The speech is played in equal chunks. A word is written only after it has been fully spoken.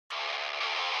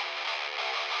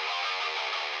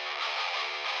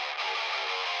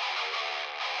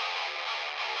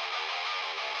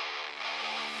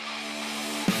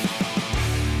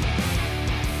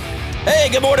Hey,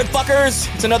 good morning,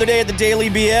 fuckers. It's another day at the Daily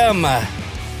BM.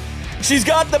 She's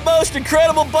got the most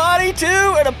incredible body, too,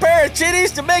 and a pair of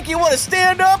titties to make you want to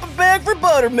stand up and beg for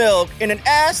buttermilk, and an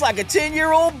ass like a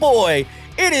 10-year-old boy.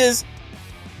 It is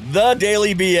the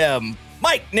Daily BM.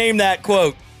 Mike, name that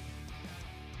quote.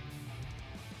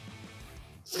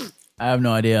 I have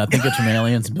no idea. I think it's from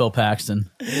Aliens, Bill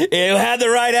Paxton. You had the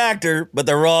right actor, but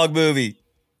the wrong movie.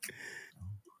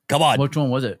 Come on. Which one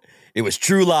was it? It was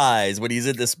True Lies when he's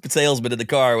in this salesman in the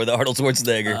car with Arnold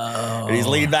Schwarzenegger. Oh. And he's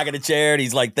leaning back in the chair and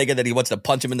he's like thinking that he wants to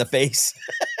punch him in the face.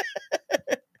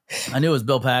 I knew it was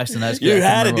Bill Paxton. That's You good.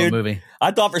 had it, dude. Movie.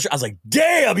 I thought for sure. I was like,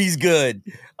 damn, he's good.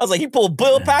 I was like, he pulled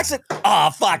Bill Paxton. Oh,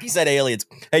 fuck. He said Aliens.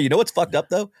 Hey, you know what's fucked up,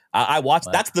 though? I watched.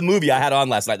 What? That's the movie I had on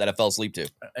last night that I fell asleep to.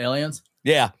 Aliens?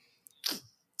 Yeah.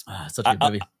 Such a good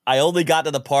movie. I only got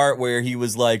to the part where he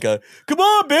was like, come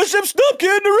on, Bishop, stop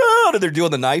kidding around. And they're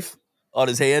doing the knife on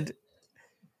his hand.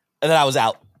 And then I was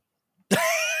out.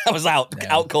 I was out. Damn.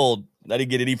 Out cold. I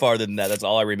didn't get any farther than that. That's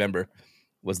all I remember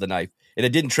was the knife. And it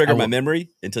didn't trigger my memory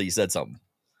until you said something.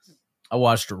 I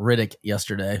watched Riddick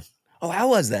yesterday. Oh, how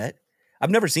was that? I've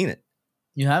never seen it.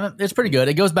 You haven't? It's pretty good.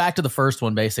 It goes back to the first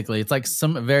one, basically. It's like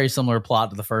some very similar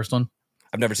plot to the first one.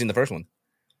 I've never seen the first one.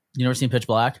 You never seen Pitch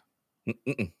Black?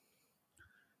 Mm-mm.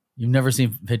 You've never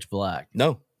seen Pitch Black?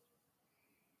 No.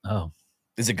 Oh.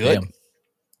 Is it good? Damn.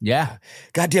 Yeah.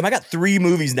 God damn, I got 3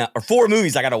 movies now, or 4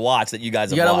 movies I got to watch that you guys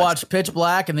have You got to watched. watch Pitch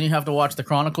Black, and then you have to watch The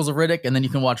Chronicles of Riddick, and then you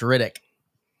can watch Riddick.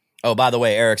 Oh, by the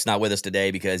way, Eric's not with us today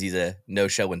because he's a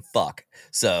no-show and fuck.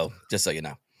 So, just so you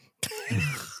know.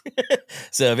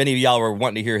 So, if any of y'all were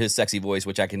wanting to hear his sexy voice,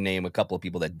 which I can name a couple of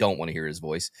people that don't want to hear his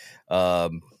voice,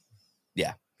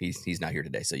 yeah, he's not here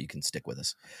today, so you can stick with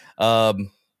us.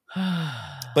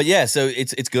 But yeah, so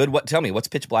it's good. What? Tell me, what's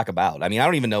Pitch Black about? I mean, I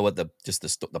don't even know what the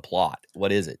plot.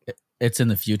 What is it? It's in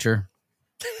the future.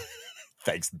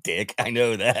 Thanks, Dick. I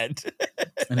know that.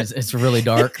 And it's really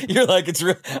dark. You're like,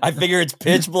 I figure it's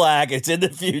pitch black. It's in the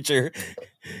future.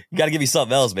 You got to give me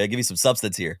something else, man. Give me some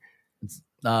substance here.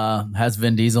 Has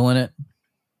Vin Diesel in it.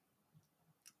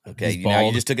 Okay, He's now you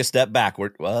bald. just took a step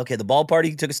backward. Well, okay, the bald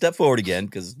party took a step forward again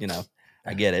because,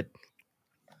 I get it.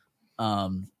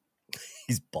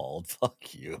 He's bald. Fuck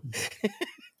you.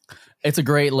 It's a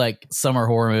great summer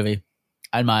horror movie,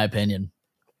 in my opinion.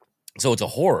 So it's a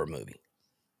horror movie.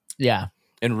 Yeah,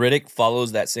 And Riddick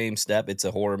follows that same step. It's a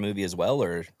horror movie as well,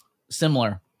 or?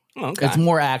 similar. Oh, okay. It's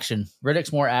more action.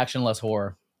 Riddick's more action, less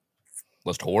horror.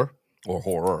 Less horror or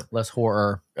horror? Less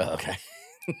horror. Oh, okay.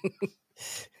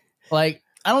 I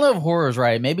don't know if horror is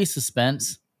right. Maybe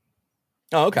suspense.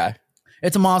 Oh, okay.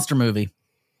 It's a monster movie,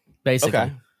 basically.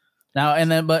 Okay.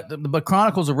 Now but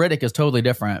Chronicles of Riddick is totally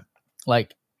different.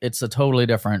 It's a totally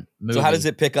different movie. So how does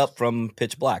it pick up from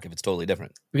Pitch Black if it's totally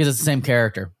different? Because it's the same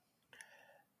character.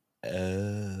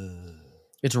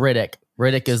 It's Riddick.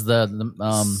 Riddick is the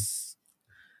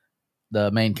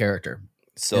main character.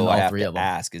 So in I all have three to of them.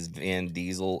 ask, is Van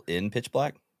Diesel in Pitch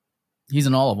Black? He's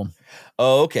in all of them.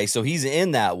 Oh, okay. So he's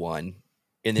in that one.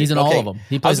 He's in all of them.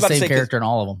 He plays the same character in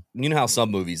all of them. You know how some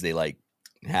movies they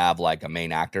have a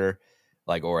main actor,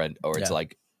 or it's Yeah.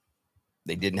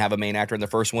 they didn't have a main actor in the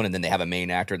first one and then they have a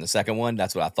main actor in the second one.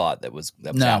 That's what I thought that was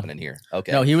No. happening here.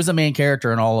 Okay. No, he was the main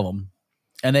character in all of them,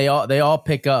 and they all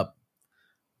pick up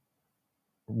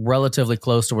relatively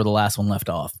close to where the last one left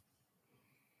off.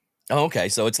 Oh, okay.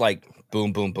 So it's like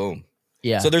boom, boom, boom.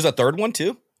 Yeah. So there's a third one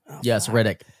too? Yes,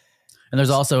 Riddick, and there's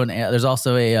also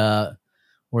a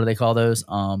what do they call those?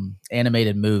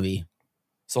 Animated movie.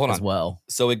 So hold on. As well.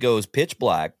 So it goes Pitch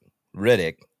Black,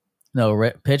 Riddick.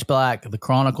 No, Pitch Black, The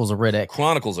Chronicles of Riddick,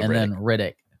 Chronicles of and Riddick. then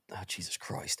Riddick. Oh, Jesus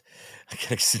Christ. I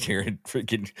gotta sit here and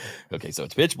freaking. Okay, so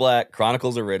it's Pitch Black,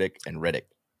 Chronicles of Riddick, and Riddick.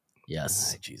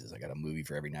 Yes. Oh, Jesus, I got a movie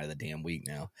for every night of the damn week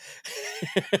now.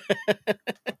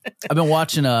 I've been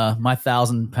watching My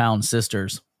 1,000-Pound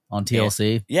Sisters on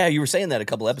TLC. Yeah, you were saying that a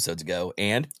couple episodes ago.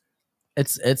 And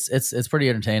It's pretty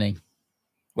entertaining.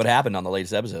 what happened on the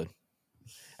latest episode?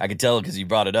 I could tell because you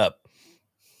brought it up.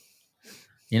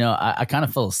 I kind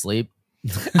of fell asleep.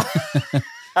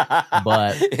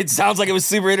 But it sounds like it was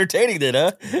super entertaining then,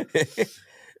 huh?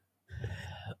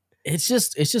 it's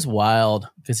just wild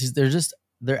because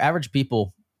they're average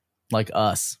people like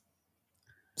us.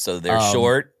 So they're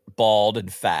short, bald,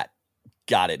 and fat.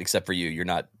 Got it. Except for you. You're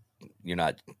not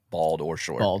bald or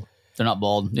short. Bald. They're not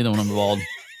bald. Neither one of them are bald.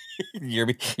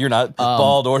 You're not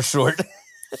bald or short.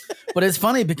 But it's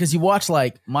funny because you watch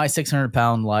My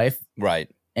 600-Pound Life, Right.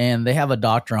 and they have a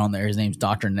doctor on there. His name's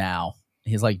Dr. Now.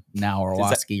 He's like Now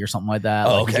Orlowski or something like that.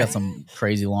 Oh, He's got some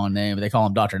crazy long name, but they call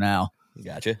him Dr. Now.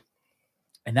 Gotcha.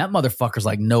 And that motherfucker's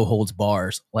no holds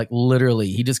bars.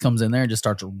 Literally, he just comes in there and just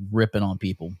starts ripping on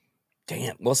people.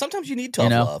 Damn. Well, sometimes you need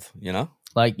tough love, you know?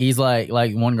 Like he's like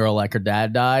one girl, like her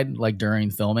dad died like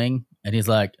during filming, and he's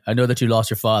like, I know that you lost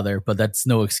your father, but that's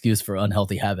no excuse for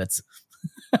unhealthy habits.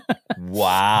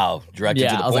 Wow. Directed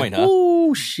to the point, huh?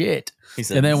 Oh shit. He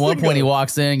said, and then at one point he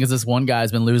walks in because this one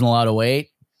guy's been losing a lot of weight,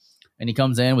 and he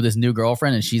comes in with his new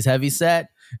girlfriend and she's heavy set,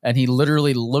 and he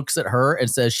literally looks at her and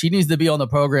says, she needs to be on the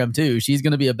program too. She's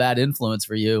going to be a bad influence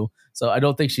for you. So I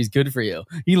don't think she's good for you.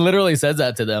 He literally says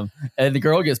that to them, and the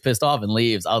girl gets pissed off and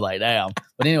leaves. I was like, damn.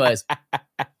 But anyways,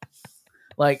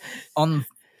 like on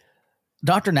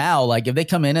Dr. Now, like if they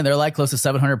come in and they're like close to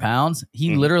 700 pounds,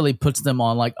 he literally puts them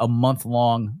on like a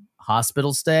month-long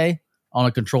hospital stay on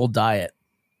a controlled diet.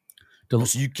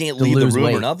 So you can't leave the room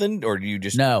weight. or nothing, or do you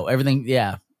just everything?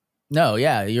 Yeah, no,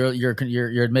 yeah. You're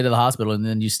admitted to the hospital and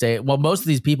then you stay. Well, most of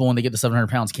these people when they get to 700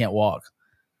 pounds can't walk.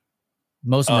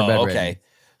 Most of them are bedridden. Okay.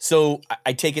 So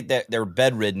I take it that they're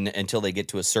bedridden until they get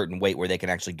to a certain weight where they can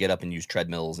actually get up and use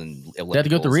treadmills and ellipticals. They have to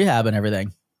go through rehab and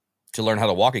everything to learn how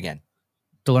to walk again.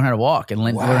 To learn how to walk and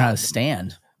learn how to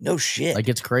stand. No shit. Like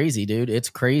it's crazy, dude.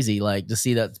 It's crazy. Like to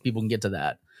see that people can get to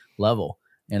that level,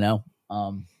 you know.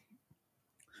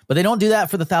 But they don't do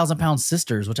that for the 1,000-pound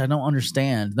sisters, which I don't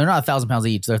understand. They're not 1,000 pounds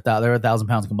each. They're 1,000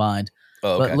 pounds combined.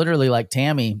 Oh, okay. But literally, like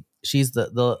Tammy, she's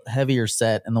the heavier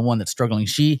set and the one that's struggling.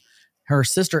 Her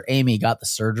sister Amy got the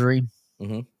surgery.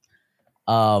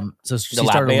 So she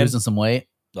started losing some weight.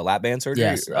 The lap band surgery?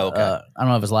 Yes. Okay. I don't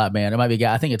know if it's lap band. It might be.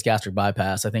 I think it's gastric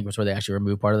bypass. I think it's where they actually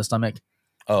remove part of the stomach.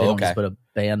 Oh, they don't okay. just put a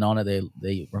band on it.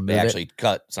 They remove it. They actually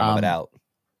cut some of it out.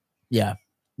 Yeah,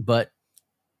 but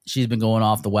she's been going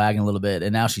off the wagon a little bit,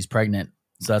 and now she's pregnant.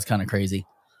 So that's kind of crazy.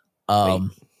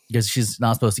 Because she's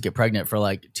not supposed to get pregnant for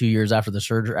like 2 years after the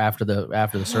surgery. After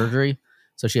the surgery,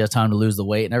 so she has time to lose the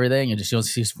weight and everything. And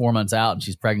she's 4 months out, and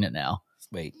she's pregnant now.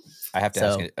 Wait, I have to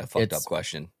ask a fucked up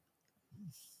question.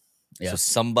 Yeah. So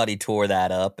somebody tore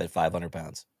that up at 500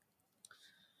 pounds.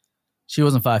 She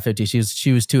wasn't 550.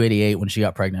 She was 288 when she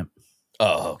got pregnant.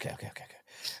 Oh, okay.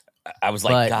 I was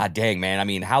like, God dang, man. I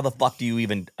mean, how the fuck do you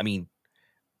even? I mean,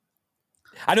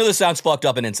 I know this sounds fucked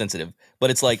up and insensitive, but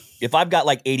it's like if I've got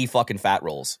like 80 fucking fat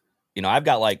rolls, you know, I've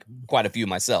got like quite a few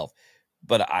myself,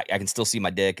 but I can still see my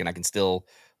dick and I can still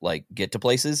like get to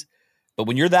places. But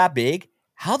when you're that big,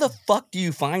 how the fuck do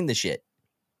you find the shit?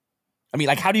 I mean,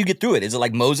 like, how do you get through it? Is it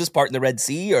like Moses parting the Red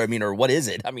Sea, or what is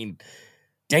it? I mean,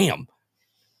 damn.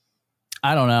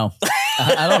 I don't know.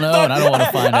 I don't know, and I don't want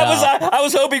to find out. I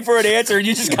was hoping for an answer, and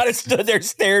you just kind of stood there,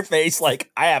 stare face, like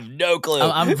I have no clue.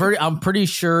 I'm pretty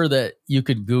sure that you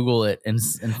could Google it and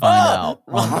find out.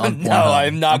 On no,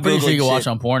 I'm not. I'm pretty Googling sure you can shit. watch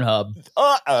on Pornhub.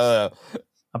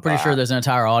 I'm pretty sure there's an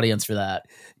entire audience for that.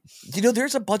 You know,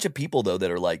 there's a bunch of people though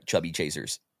that are like chubby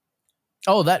chasers.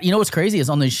 Oh, that what's crazy is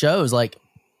on these shows, like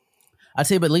I'd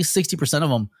say, but at least 60% of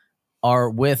them are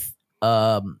with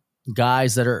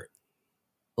guys that are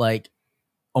like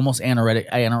almost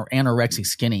anorexic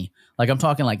skinny. Like I'm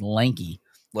talking like lanky.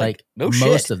 Like no most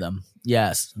shit. of them.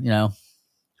 Yes. You know,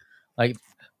 like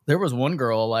there was one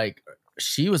girl, like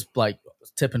she was like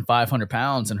tipping 500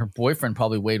 pounds and her boyfriend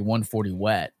probably weighed 140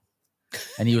 wet.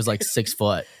 And he was like 6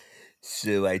 foot.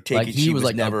 So I take like it she was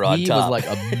like never on top. He was like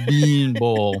a bean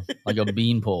bowl, like a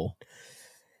bean pole.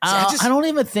 I don't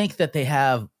even think that they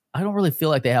have. I don't really feel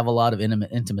like they have a lot of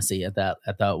intimacy at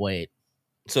that weight.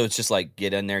 So it's just like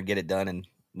get in there, get it done, and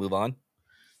move on.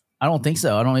 I don't think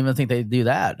so. I don't even think they do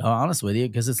that. Honest with you,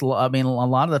 because it's. I mean, a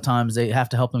lot of the times they have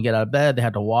to help them get out of bed. They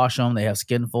have to wash them. They have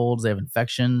skin folds. They have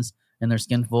infections in their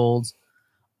skin folds.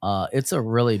 It's a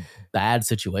really bad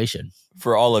situation.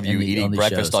 For all of you eating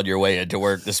breakfast on your way into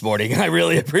work this morning, I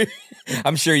really appreciate.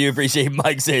 I'm sure you appreciate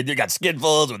Mike saying they got skin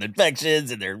folds with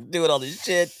infections and they're doing all this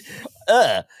shit.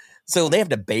 So they have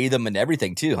to bathe them and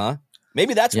everything too, huh?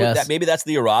 Maybe that's maybe that's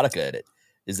the erotica in it.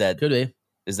 Is that could be?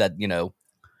 Is that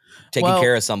taking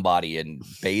care of somebody and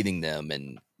bathing them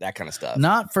and that kind of stuff?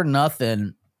 Not for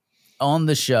nothing on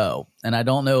the show, and I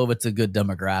don't know if it's a good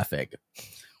demographic,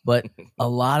 but a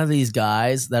lot of these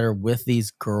guys that are with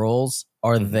these girls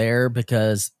are there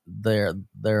because they're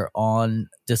on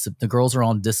the girls are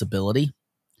on disability,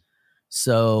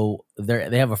 so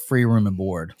they have a free room and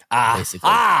board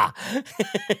basically.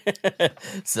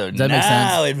 So does that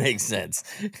now make it makes sense.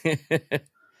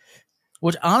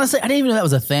 Which honestly, I didn't even know that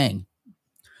was a thing.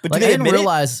 But like, I didn't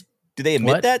realize. Do they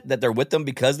admit that they're with them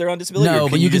because they're on disability? No, or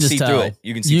but you can just see tell. through it.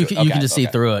 You can see you can just see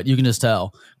through it. You can just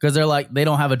tell because they're like they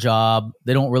don't have a job.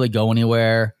 They don't really go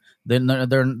anywhere. They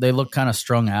look kind of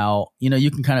strung out. You know, you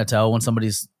can kind of tell when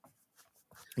somebody's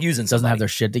doesn't have their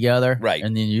shit together, right?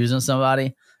 And then using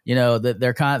somebody. You know that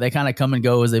they kind of come and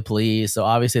go as they please. So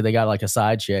obviously they got like a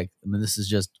side chick. I mean, this is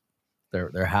just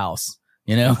their house.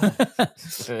 you know,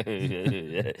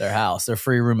 their house, their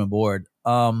free room and board.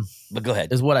 But go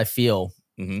ahead. Is what I feel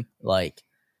like.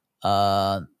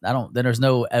 Then there's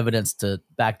no evidence to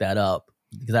back that up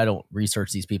because I don't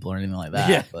research these people or anything like that.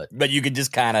 Yeah, but you can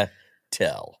just kind of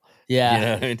tell. Yeah. You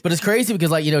know what I mean? But it's crazy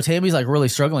because like, Tammy's like really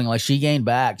struggling. Like she gained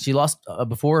back. She lost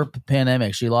before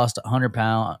pandemic, she lost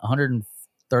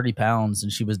 130 pounds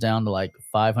and she was down to like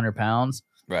 500 pounds.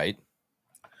 Right.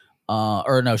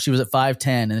 Or no, she was at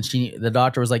 510 and the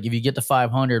doctor was like, if you get to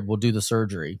 500, we'll do the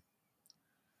surgery.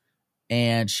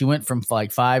 And she went from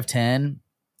like 510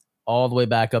 all the way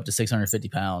back up to 650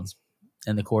 pounds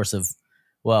in the course of,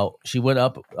 she went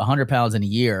up 100 pounds in a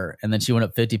year and then she went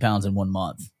up 50 pounds in 1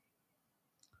 month.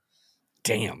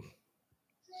 Damn.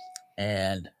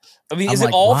 And I mean, is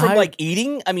it all from like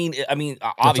eating? I mean,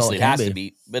 obviously it has to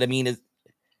be, but I mean,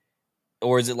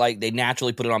 or is it like they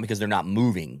naturally put it on because they're not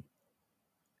moving?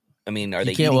 I mean, are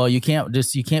they eating? Well, you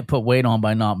can't put weight on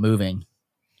by not moving.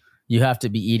 You have to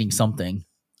be eating something.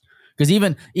 Because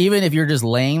even if you're just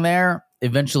laying there,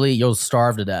 eventually you'll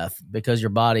starve to death because your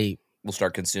body will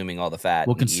start consuming all the fat.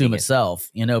 Will consume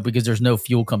itself, because there's no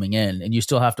fuel coming in, and you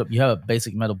still have a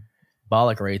basic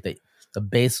metabolic rate the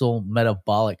basal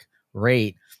metabolic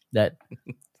rate that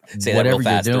say whatever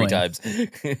that real fast you're doing, 3 times.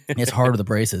 It's hard with the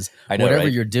braces. I know, whatever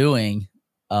right? you're doing,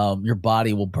 your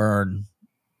body will burn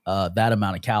that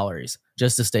amount of calories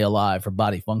just to stay alive for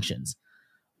body functions.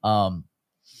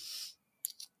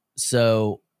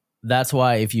 So that's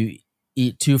why if you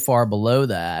eat too far below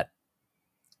that,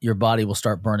 your body will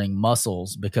start burning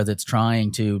muscles because it's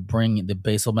trying to bring the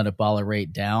basal metabolic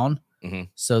rate down. Mm-hmm.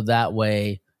 So that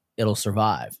way it'll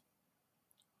survive.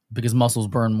 Because muscles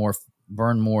burn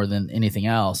more than anything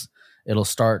else. It'll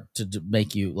start to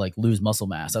make you like lose muscle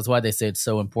mass. That's why they say it's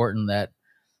so important that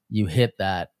you hit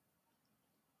that,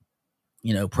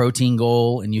 protein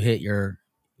goal and you hit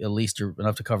at least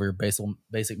enough to cover your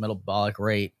basic metabolic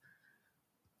rate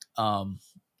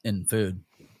in food.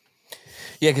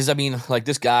 Yeah, because I mean, like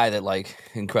this guy that like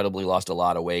incredibly lost a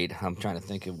lot of weight. I'm trying to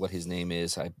think of what his name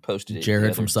is. I posted it.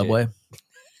 Jared from Subway.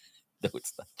 No,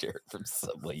 it's not Jared from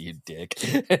Subway, you dick.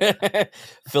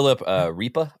 Philip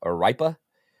Ripa.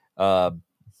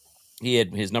 He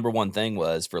had his number one thing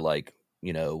was for like,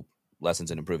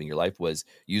 lessons in improving your life was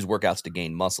use workouts to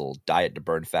gain muscle, diet to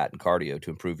burn fat, and cardio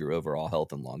to improve your overall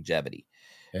health and longevity.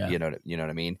 Yeah. You know what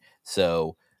I mean?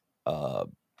 So,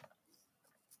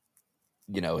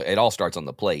 it all starts on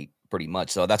the plate pretty much.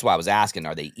 So that's why I was asking,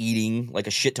 are they eating like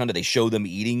a shit ton? Do they show them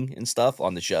eating and stuff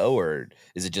on the show? Or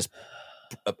is it just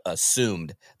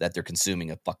assumed that they're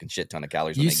consuming a fucking shit ton of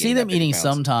calories? You see them eating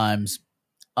sometimes.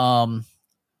 On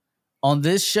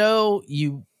this show,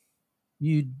 you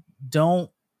don't,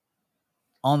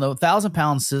 on the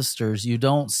 1,000-pound sisters, you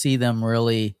don't see them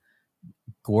really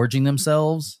gorging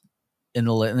themselves in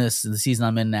the season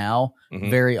I'm in now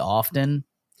very often.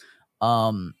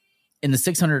 In the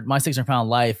 600-pound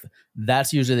life,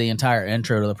 that's usually the entire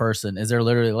intro to the person. Is there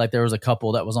literally like there was a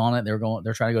couple that was on it. They're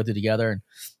trying to go through together, and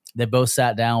they both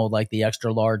sat down with like the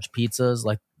extra large pizzas,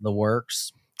 like the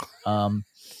works.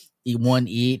 Eat one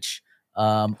each.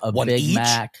 Big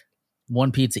Mac,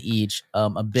 one pizza each.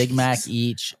 A Big Mac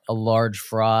each, a large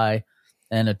fry,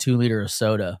 and a 2 liter of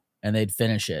soda, and they'd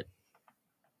finish it.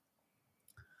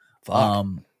 Fuck.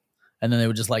 And then they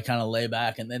would just like kind of lay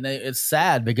back, and then it's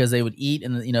sad because they would eat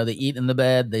and they eat in the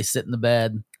bed, they sit in the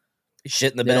bed,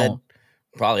 shit in the bed,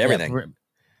 probably everything.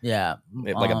 Yeah,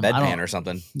 like a bedpan or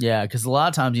something. Yeah, because a lot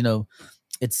of times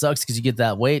it sucks because you get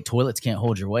that weight. Toilets can't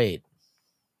hold your weight.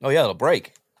 Oh yeah, it'll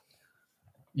break.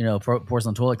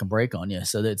 Porcelain toilet can break on you,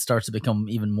 so that it starts to become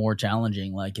even more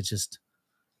challenging. Like it's just,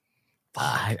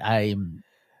 I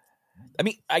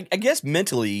mean, I guess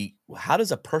mentally, how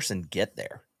does a person get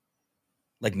there?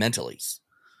 Like mentally.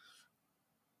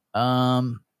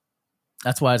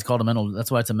 That's why it's called that's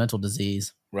why it's a mental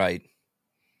disease. Right.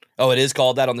 Oh, it is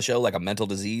called that on the show, like a mental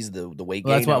disease, the weight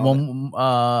gain. That's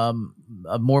why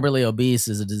morbidly obese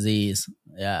is a disease.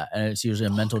 Yeah, and it's usually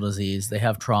a mental disease. They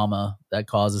have trauma that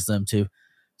causes them to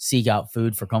seek out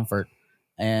food for comfort,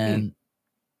 and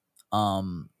a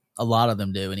lot of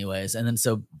them do, anyways. And then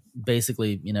so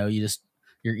basically,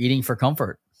 you're eating for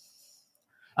comfort.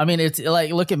 I mean, it's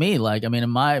like, look at me. Like, I mean, in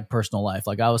my personal life,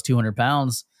 like I was 200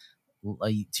 pounds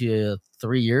like 3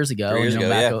 years ago.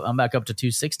 I'm back up to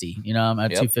 260. I'm at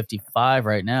 255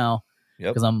 right now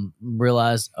because I'm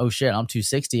realized, oh shit, I'm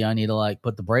 260. I need to like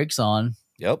put the brakes on.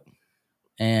 Yep.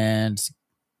 And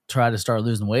try to start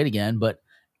losing weight again. But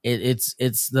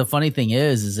it's the funny thing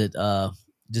is it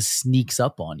just sneaks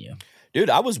up on you. Dude,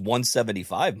 I was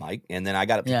 175, Mike, and then I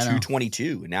got up to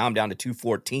 222, and now I'm down to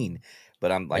 214.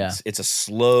 But I'm like, it's a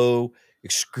slow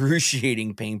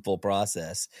excruciating, painful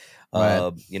process.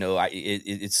 Right.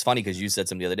 It's funny because you said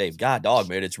something the other day, God dog,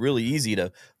 man, it's really easy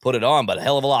to put it on, but a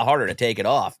hell of a lot harder to take it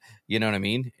off. You know what I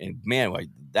mean? And man,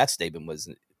 that statement was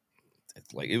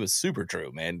like, it was super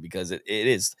true, man, because it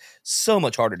is so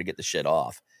much harder to get the shit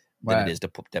off than it is to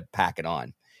pack it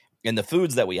on. And the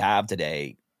foods that we have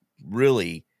today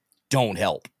really don't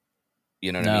help.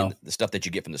 You know what I mean? The stuff that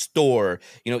you get from the store,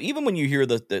 even when you hear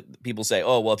the people say,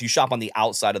 oh, well, if you shop on the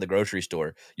outside of the grocery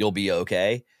store, you'll be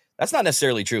okay. That's not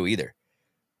necessarily true either,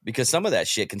 because some of that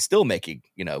shit can still make you,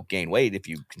 gain weight if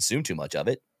you consume too much of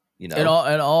it. It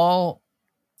all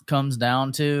comes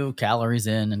down to calories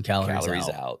in and calories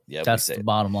out. Yeah, that's the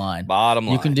bottom line.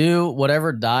 You can do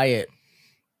whatever diet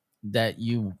that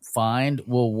you find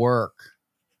will work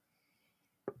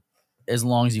as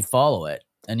long as you follow it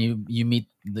and you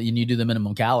do the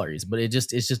minimum calories. But it's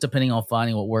just depending on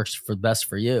finding what works for best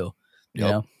for you. You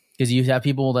know, because you have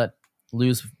people that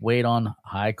lose weight on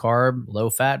high carb, low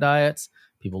fat diets.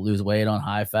 People lose weight on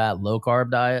high fat, low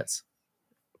carb diets.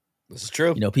 This is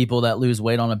true. People that lose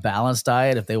weight on a balanced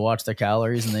diet, if they watch their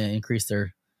calories and they increase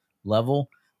their level.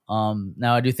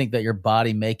 Now, I do think that your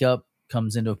body makeup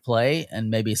comes into play, and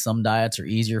maybe some diets are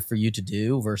easier for you to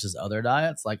do versus other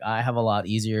diets. Like I have a lot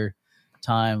easier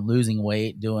time losing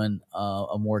weight doing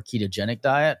a more ketogenic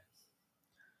diet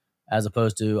as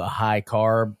opposed to a high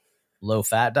carb, low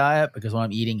fat diet, because when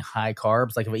I'm eating high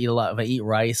carbs, like if I eat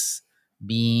rice,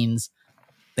 beans,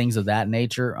 things of that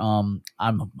nature, I'm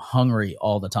hungry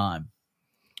all the time.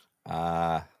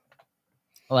 That's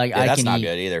not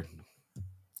good either.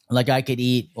 Like I could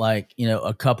eat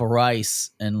a cup of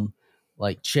rice and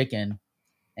like chicken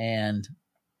and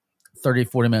 30,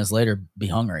 40 minutes later be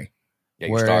hungry. Yeah,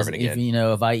 you're starving again.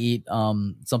 If I eat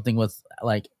something with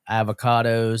like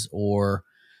avocados or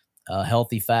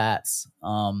healthy fats,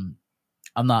 I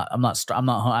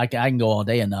can go all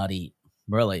day and not eat.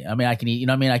 Really. I mean, I can eat,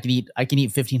 I can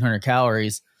eat 1,500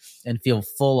 calories and feel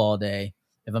full all day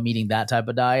if I'm eating that type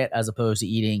of diet, as opposed to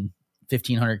eating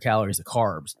 1,500 calories of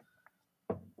carbs.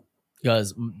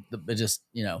 Because it just,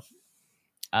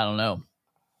 I don't know.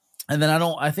 And then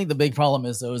I think the big problem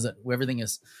is though, is that everything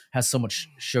has so much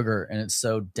sugar and it's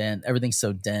so dense. Everything's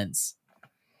so dense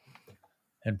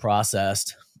and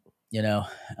processed,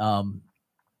 and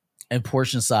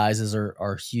portion sizes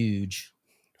are huge.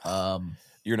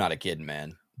 You're not a kid,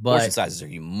 man. Portion sizes are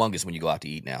humongous when you go out to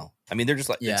eat now. I mean, they're just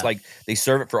like, it's like they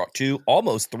serve it for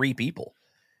almost 3 people.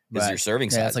 Is your serving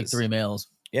size. Yeah, it's like 3 meals.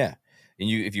 Yeah. And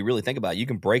if you really think about it, you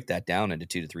can break that down into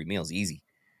 2 to 3 meals easy.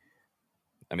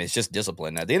 I mean, it's just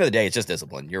discipline. At the end of the day, it's just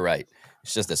discipline. You're right.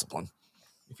 It's just discipline.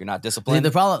 If you're not disciplined,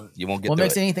 the problem, you won't get what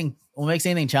makes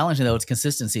anything challenging though, it's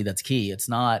consistency. That's key. It's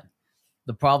not,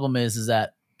 the problem is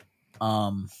that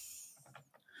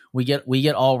we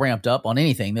get all ramped up on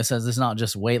anything. This is not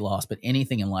just weight loss, but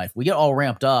anything in life. We get all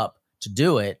ramped up to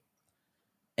do it,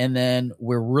 and then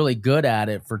we're really good at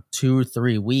it for 2 or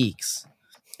 3 weeks,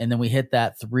 and then we hit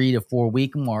that 3 to 4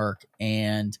 week mark,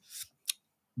 and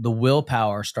the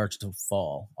willpower starts to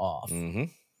fall off. Mm-hmm.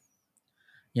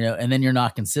 And then you're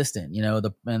not consistent.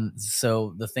 And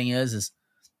so the thing is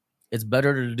it's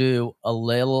better to do a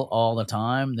little all the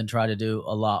time than try to do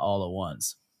a lot all at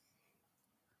once.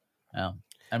 Yeah.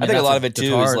 I think a lot of it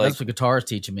too is like, that's what guitar is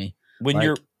teaching me.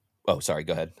 When sorry,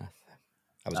 go ahead.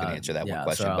 I was going to answer that one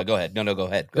question, but go ahead. No, go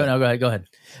ahead. Go ahead.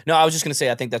 No, I was just going to say,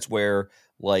 I think that's where,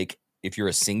 like, if you're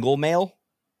a single male,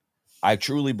 I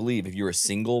truly believe if you're a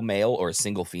single male or a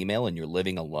single female and you're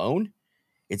living alone,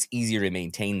 it's easier to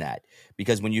maintain that,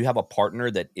 because when you have a partner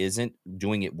that isn't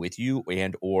doing it with you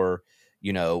or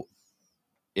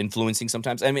influencing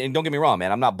sometimes. I mean, don't get me wrong,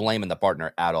 man. I'm not blaming the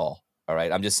partner at all. All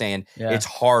right. I'm just saying it's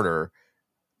harder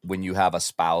when you have a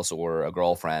spouse or a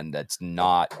girlfriend that's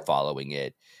not following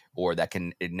it, or that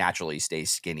can naturally stay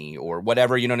skinny or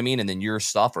whatever, you know what I mean? And then you're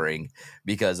suffering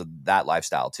because of that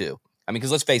lifestyle too. I mean,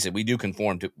 because let's face it, we do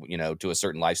conform to, to a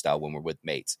certain lifestyle when we're with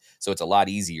mates. So it's a lot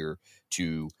easier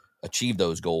to achieve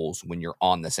those goals when you're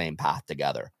on the same path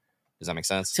together. Does that make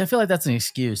sense? See, I feel like that's an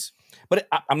excuse. But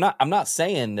I'm not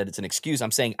saying that it's an excuse.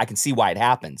 I'm saying I can see why it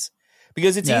happens,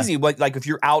 because it's easy. Like if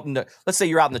you're out let's say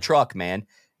you're out in the truck, man,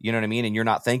 you know what I mean? And you're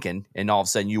not thinking, and all of a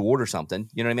sudden you order something,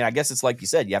 you know what I mean? I guess it's like you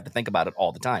said, you have to think about it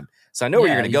all the time. So I know where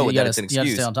you're going to go with that. It's an excuse.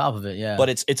 You have to stay on top of it. Yeah. But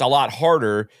it's a lot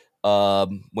harder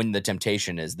when the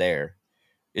temptation is there.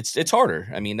 It's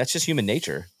harder. I mean, that's just human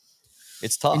nature.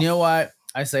 It's tough. And you know why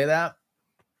I say that?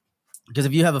 Because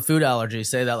if you have a food allergy,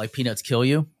 say that like peanuts kill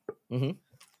you,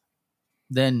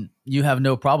 then you have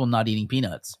no problem not eating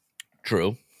peanuts.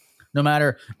 True. No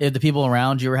matter if the people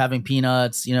around you are having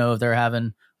peanuts, if they're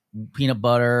having peanut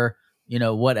butter,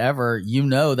 whatever,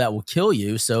 that will kill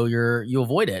you. So you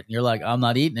avoid it. You're like, I'm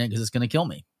not eating it because it's going to kill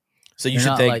me. So you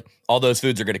should think all those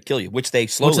foods are going to kill you, which they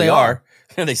slowly are.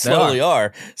 They slowly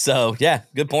are. So yeah,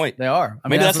 good point. They are.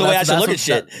 Maybe that's the way I should look at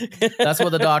shit. That's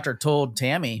what the doctor told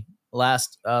Tammy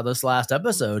this last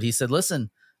episode. He said,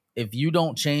 listen, if you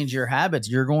don't change your habits,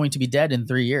 you're going to be dead in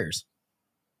 3 years.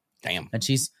 Damn. And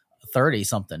she's 30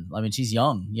 something. I mean, she's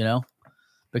young,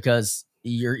 because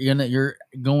you're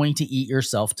going to eat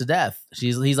yourself to death.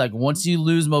 He's like, once you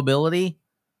lose mobility,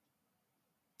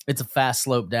 it's a fast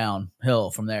slope downhill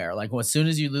from there. Like as soon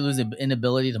as you lose the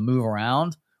inability to move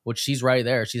around, which she's right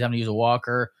there, she's having to use a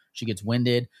walker. She gets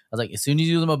winded. I was like, as soon as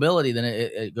you lose the mobility, then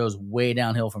it goes way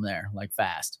downhill from there, like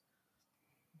fast,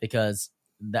 because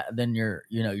then you're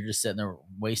just sitting there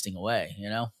wasting away,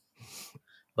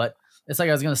 But it's like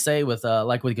I was gonna say with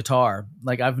guitar,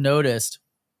 like I've noticed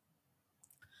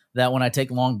that when I take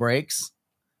long breaks,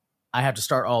 I have to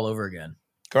start all over again.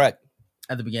 Correct.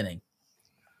 At the beginning.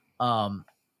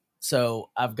 So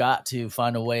I've got to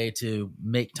find a way to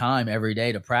make time every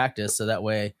day to practice so that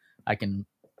way I can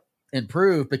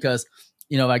improve, because,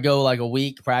 if I go like a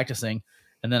week practicing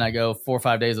and then I go 4 or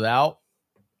 5 days without,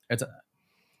 it's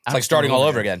like starting all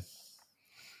over again.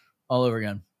 All over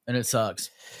again. And it sucks.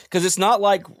 Because it's not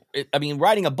like,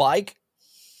 riding a bike,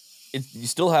 you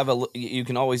still have you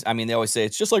can always, they always say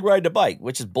it's just like riding a bike,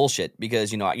 which is bullshit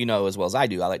because, as well as I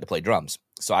do, I like to play drums.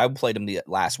 So I played them the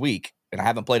last week and I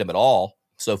haven't played them at all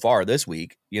so far this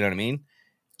week. You know what I mean?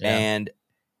 Yeah.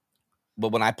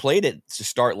 But when I played it to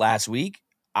start last week,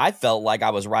 I felt like I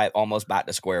was almost back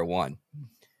to square one.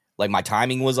 Like my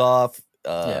timing was off.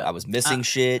 I was missing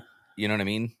shit. You know what I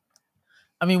mean?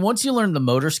 Once you learn the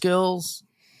motor skills,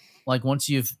 like once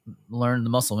you've learned the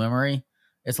muscle memory,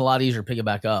 it's a lot easier to pick it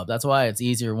back up. That's why it's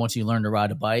easier once you learn to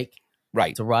ride a bike,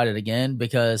 right? To ride it again,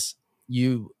 because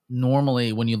you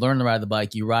normally, when you learn to ride the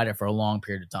bike, you ride it for a long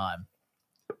period of time.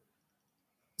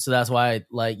 So that's why,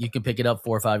 you can pick it up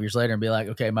 4 or 5 years later and be like,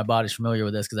 okay, my body's familiar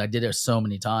with this because I did it so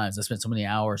many times. I spent so many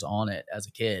hours on it as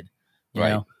a kid, you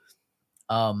know?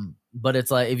 But it's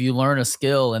like, if you learn a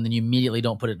skill and then you immediately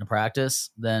don't put it into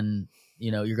practice, then,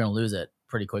 you're going to lose it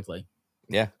pretty quickly.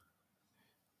 Yeah.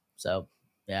 So,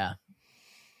 yeah.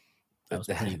 That was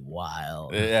pretty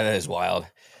wild. That is wild.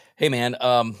 Hey, man,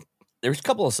 there's a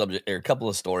couple of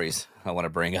stories I want to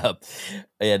bring up,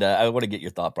 and I want to get your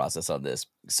thought process on this.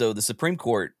 So the Supreme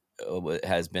Court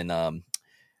has been, I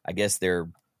guess they're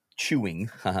chewing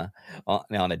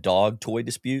on a dog toy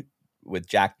dispute with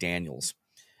Jack Daniels.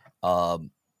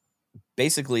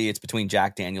 Basically, it's between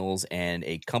Jack Daniels and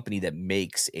a company that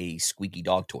makes a squeaky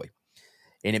dog toy,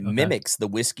 and it mimics the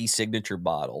whiskey signature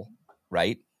bottle,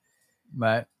 right?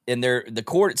 Right. And the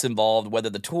court's involved whether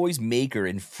the toy's maker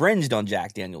infringed on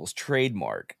Jack Daniels'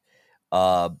 trademark.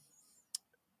 They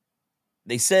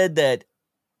said that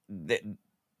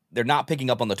they're not picking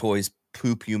up on the toy's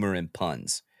poop, humor, and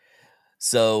puns.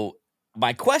 So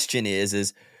my question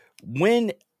is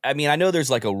when, I know there's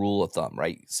like a rule of thumb,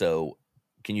 right? So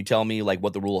can you tell me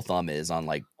what the rule of thumb is on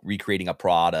recreating a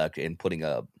product and putting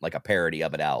a parody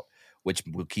of it out, which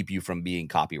will keep you from being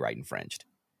copyright infringed?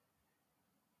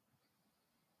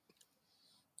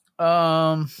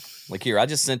 Here, I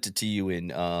just sent it to you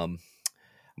in, I'm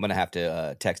going to have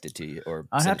to text it to you, or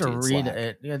I have to read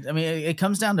it. It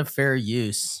comes down to fair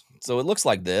use. So it looks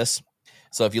like this.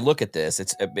 So if you look at this,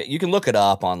 you can look it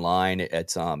up online.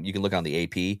 It's, you can look on the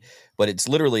AP, but it's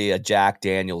literally a Jack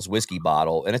Daniels whiskey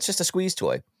bottle and it's just a squeeze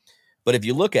toy. But if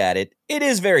you look at it, it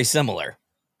is very similar,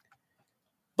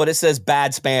 but it says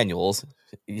Bad Spaniels,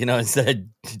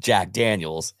 instead of Jack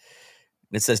Daniels.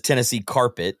 It says Tennessee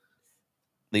Carpet.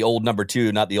 The old number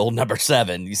 2, not the old number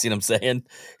 7. You see what I'm saying?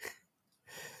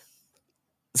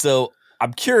 So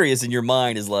I'm curious in your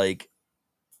mind is when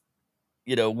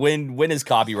is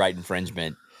copyright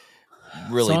infringement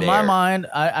really so in there? my mind,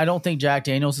 I don't think Jack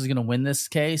Daniels is going to win this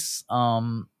case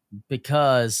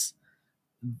because,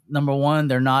 number one,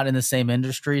 they're not in the same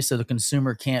industry, so the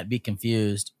consumer can't be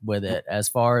confused with it as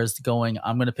far as going,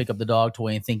 I'm going to pick up the dog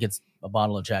toy and think it's a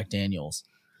bottle of Jack Daniels.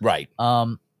 Right.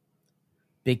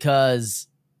 Because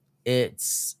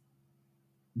it's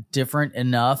different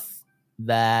enough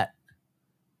that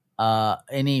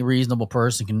any reasonable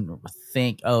person can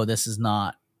think, oh, this is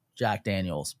not Jack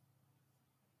Daniels.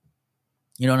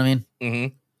 You know what I mean?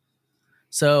 Mm-hmm.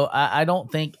 So I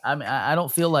don't think, I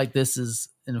don't feel like this is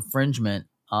an infringement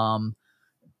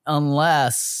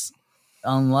unless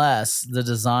the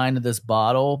design of this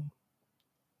bottle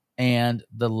and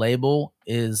the label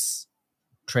is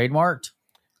trademarked.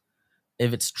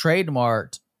 If it's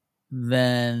trademarked,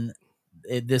 then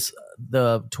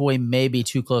the toy may be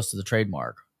too close to the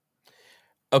trademark.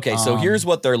 Okay, so here's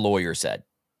what their lawyer said.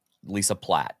 Lisa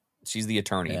Platt. She's the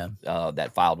attorney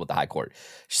that filed with the high court.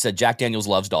 She said Jack Daniels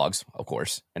loves dogs, of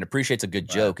course, and appreciates a good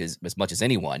joke as much as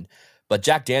anyone. But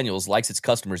Jack Daniels likes its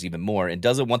customers even more and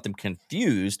doesn't want them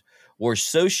confused or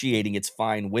associating its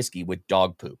fine whiskey with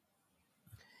dog poop.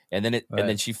 And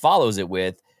then she follows it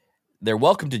with, they're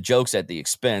welcome to jokes at the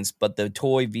expense, but the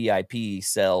toy VIP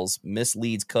sells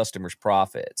misleads customers'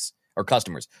 profits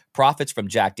from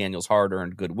Jack Daniels'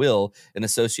 hard-earned goodwill and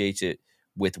associates it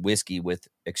with whiskey with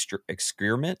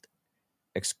excrement,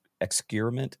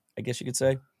 I guess you could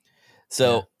say.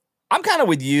 So I'm kind of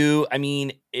with you. I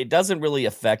mean, it doesn't really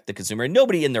affect the consumer. And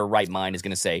nobody in their right mind is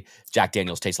going to say Jack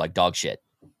Daniels tastes like dog shit.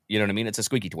 You know what I mean? It's a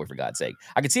squeaky toy, for God's sake.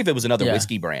 I could see if it was another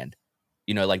whiskey brand,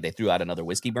 like they threw out another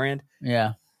whiskey brand.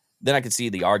 Yeah. Then I could see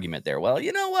the argument there. Well,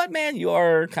 you know what, man? You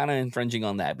are kind of infringing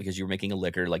on that because you're making a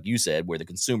liquor, like you said, where the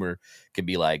consumer could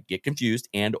be like, get confused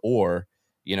or,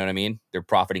 you know what I mean? They're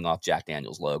profiting off Jack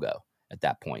Daniels' logo at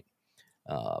that point.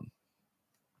 So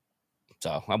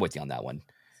I'm with you on that one.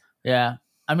 Yeah.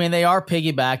 I mean, they are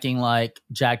piggybacking like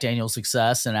Jack Daniel's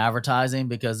success in advertising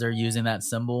because they're using that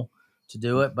symbol to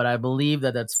do it. But I believe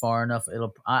that that's far enough.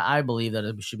 I believe that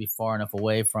it should be far enough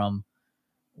away from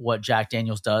what Jack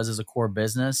Daniels does as a core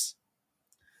business.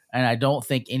 And I don't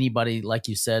think anybody, like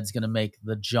you said, is going to make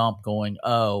the jump going,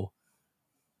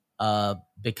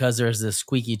 because there's this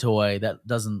squeaky toy that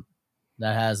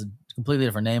has a completely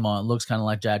different name on it, looks kind of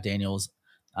like Jack Daniels.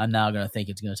 I'm now going to think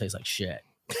it's going to taste like shit.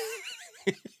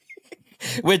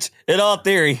 Which, in all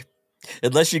theory,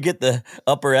 unless you get the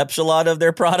upper echelon of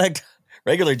their product,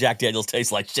 regular Jack Daniels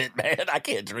tastes like shit, man. I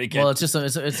can't drink it. Well, it's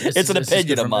an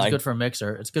opinion of mine.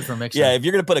 It's good for a mixer. Yeah, if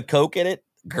you're going to put a Coke in it,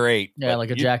 great. Yeah,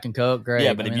 like a Jack and Coke, great.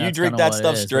 Yeah, but if you drink that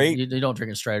stuff straight, you don't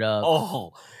drink it straight up.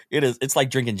 Oh, it's like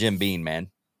drinking Jim Beam,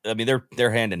 man. I mean,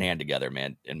 they're hand in hand together,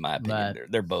 man. In my opinion,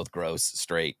 they're both gross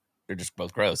straight. They're just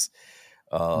both gross.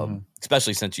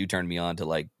 Especially since you turned me on to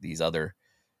like these other,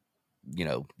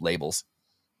 labels.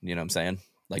 You know what I'm saying?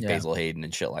 Like Basil Hayden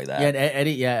and shit like that. Yeah,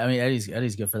 Eddie. Yeah, I mean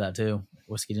Eddie's good for that too.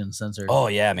 Whiskey Uncensored. Oh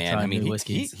yeah, man. I mean, he's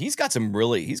got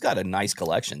he's got a nice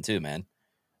collection too, man.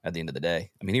 At the end of the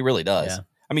day, I mean, he really does. Yeah.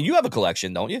 I mean, you have a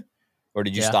collection, don't you? Or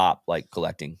did you stop like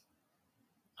collecting?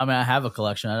 I mean, I have a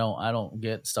collection. I don't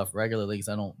get stuff regularly because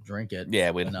I don't drink it.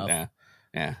 Yeah,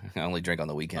 yeah. I only drink on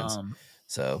the weekends.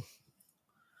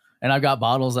 And I've got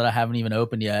bottles that I haven't even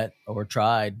opened yet or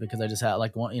tried because I just had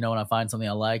like one. When I find something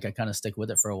I like, I kind of stick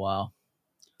with it for a while.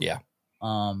 Yeah.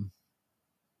 No,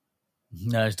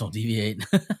 I just don't deviate.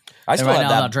 I still I'm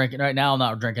not drinking. Right now, I'm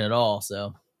not drinking at all.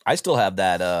 So I still have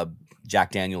that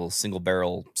Jack Daniel's single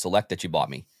barrel select that you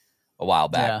bought me a while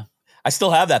back. Yeah. I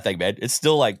still have that thing, man. It's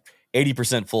still like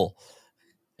 80% full.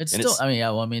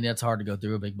 It's hard to go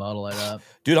through a big bottle like that.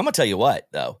 Dude, I'm gonna tell you what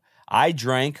though. I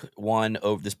drank one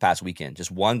over this past weekend,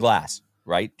 just one glass,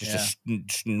 right? Just a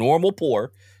normal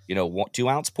pour, 2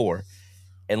 ounce pour.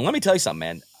 And let me tell you something,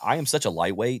 man. I am such a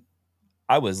lightweight.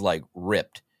 I was like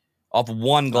ripped off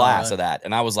one glass of that.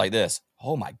 And I was like this,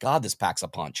 oh my God, this packs a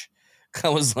punch. I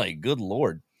was like, good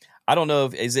Lord. I don't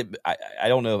know I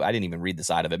don't know. I didn't even read the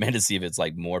side of it, man, to see if it's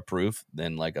like more proof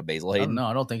than like a Basil Hayden. No,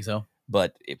 I don't think so.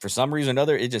 But for some reason or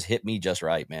another, it just hit me just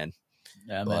right, man.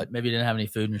 Yeah, but maybe you didn't have any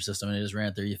food in your system and it just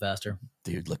ran through you faster.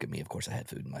 Dude, look at me. Of course I had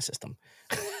food in my system.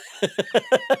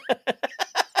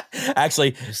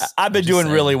 Actually, I've been doing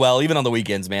really well, even on the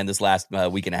weekends, man, this last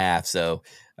week and a half. So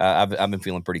I've been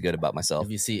feeling pretty good about myself.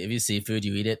 If you see food,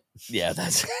 you eat it. Yeah,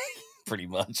 that's pretty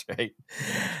much right.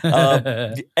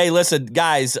 Hey, listen,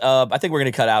 guys, I think we're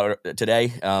going to cut out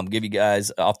today, give you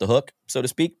guys off the hook, so to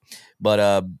speak.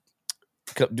 But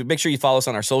make sure you follow us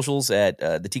on our socials at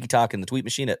the Tiki Talk and the Tweet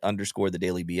Machine at _the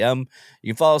Daily BM.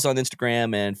 You can follow us on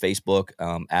Instagram and Facebook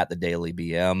at the Daily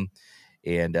BM.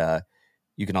 And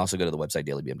you can also go to the website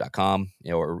dailybm.com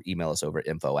or email us over at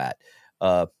info at.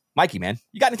 Mikey, man,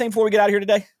 you got anything before we get out of here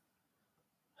today?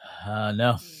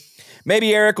 No.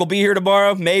 Maybe Eric will be here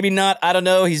tomorrow. Maybe not. I don't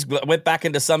know. He's went back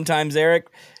into Sometimes Eric.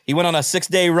 He went on a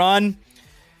 6-day run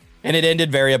and it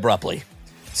ended very abruptly.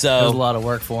 So it was a lot of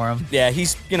work for him. Yeah,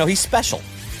 he's special.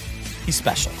 He's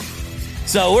special.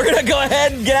 So we're going to go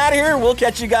ahead and get out of here. We'll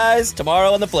catch you guys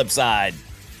tomorrow on the flip side.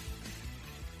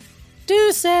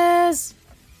 Deuces.